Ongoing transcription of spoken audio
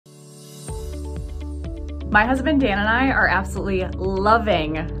My husband Dan and I are absolutely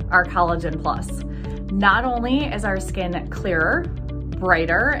loving our Collagen Plus. Not only is our skin clearer,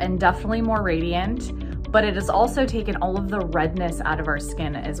 brighter, and definitely more radiant, but it has also taken all of the redness out of our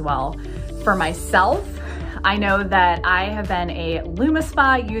skin as well. For myself, I know that I have been a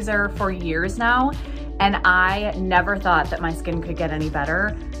LumiSpa user for years now, and I never thought that my skin could get any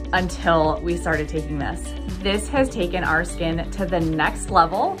better until we started taking this. This has taken our skin to the next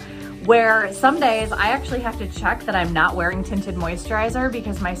level, where some days I actually have to check that I'm not wearing tinted moisturizer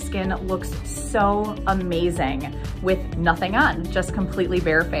because my skin looks so amazing with nothing on, just completely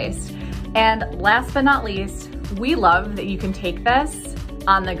barefaced. And last but not least, we love that you can take this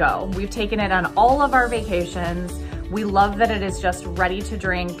on the go. We've taken it on all of our vacations. We love that it is just ready to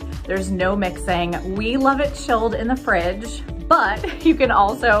drink. There's no mixing. We love it chilled in the fridge, but you can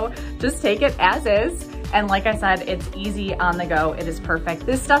also just take it as is. And like I said, it's easy on the go. It is perfect.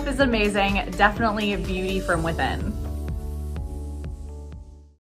 This stuff is amazing. Definitely beauty from within.